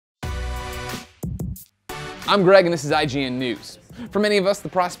I'm Greg and this is IGN News. For many of us, the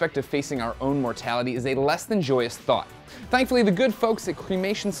prospect of facing our own mortality is a less than joyous thought. Thankfully, the good folks at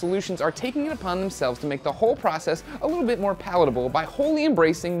Cremation Solutions are taking it upon themselves to make the whole process a little bit more palatable by wholly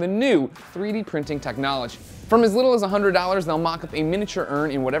embracing the new 3D printing technology. From as little as $100, they'll mock up a miniature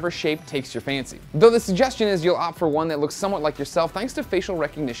urn in whatever shape takes your fancy. Though the suggestion is you'll opt for one that looks somewhat like yourself thanks to facial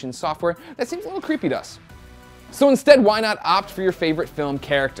recognition software that seems a little creepy to us. So instead, why not opt for your favorite film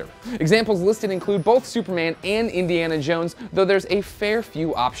character? Examples listed include both Superman and Indiana Jones, though there's a fair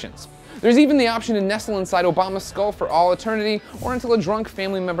few options. There's even the option to nestle inside Obama's skull for all eternity, or until a drunk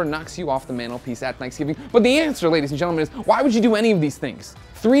family member knocks you off the mantelpiece at Thanksgiving. But the answer, ladies and gentlemen, is why would you do any of these things?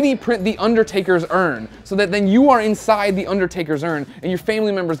 3D print the Undertaker's urn, so that then you are inside the Undertaker's urn, and your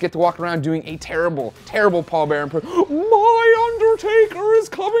family members get to walk around doing a terrible, terrible Paul Bearer impression. My Undertaker is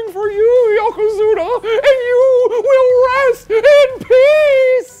coming for you, Yokozuna, and you will rest in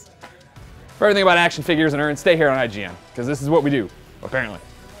peace! For everything about action figures and urns, stay here on IGN, because this is what we do, apparently.